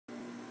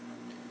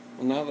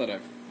Well, now that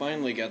I've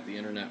finally got the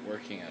internet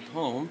working at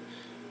home,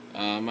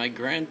 my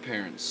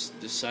grandparents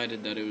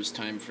decided that it was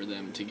time for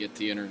them to get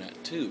the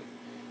internet too.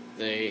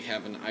 They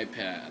have an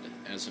iPad,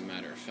 as a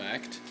matter of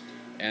fact,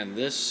 and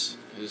this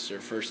is their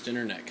first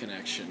internet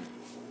connection.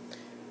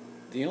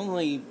 The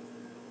only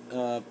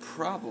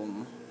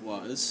problem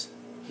was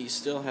he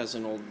still has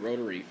an old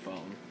rotary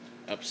phone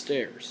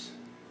upstairs.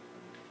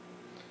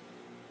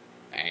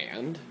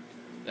 And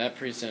that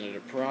presented a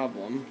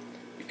problem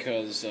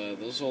because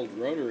those old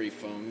rotary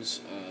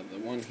phones, the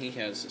one he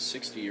has is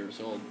 60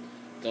 years old,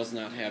 does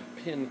not have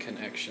pin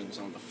connections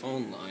on the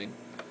phone line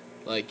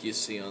like you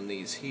see on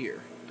these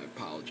here. I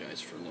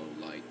apologize for low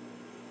light.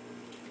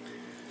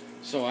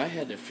 So I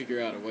had to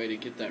figure out a way to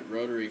get that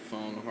rotary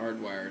phone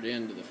hardwired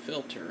into the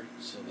filter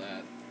so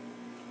that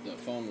the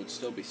phone would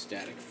still be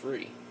static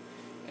free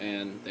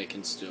and they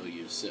can still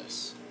use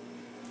this.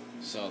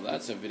 So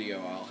that's a video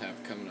I'll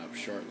have coming up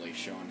shortly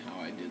showing how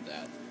I did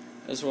that,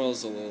 as well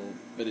as a little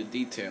bit of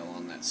detail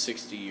on that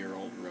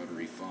 60-year-old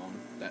rotary phone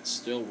that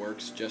still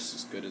works just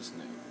as good as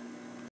new.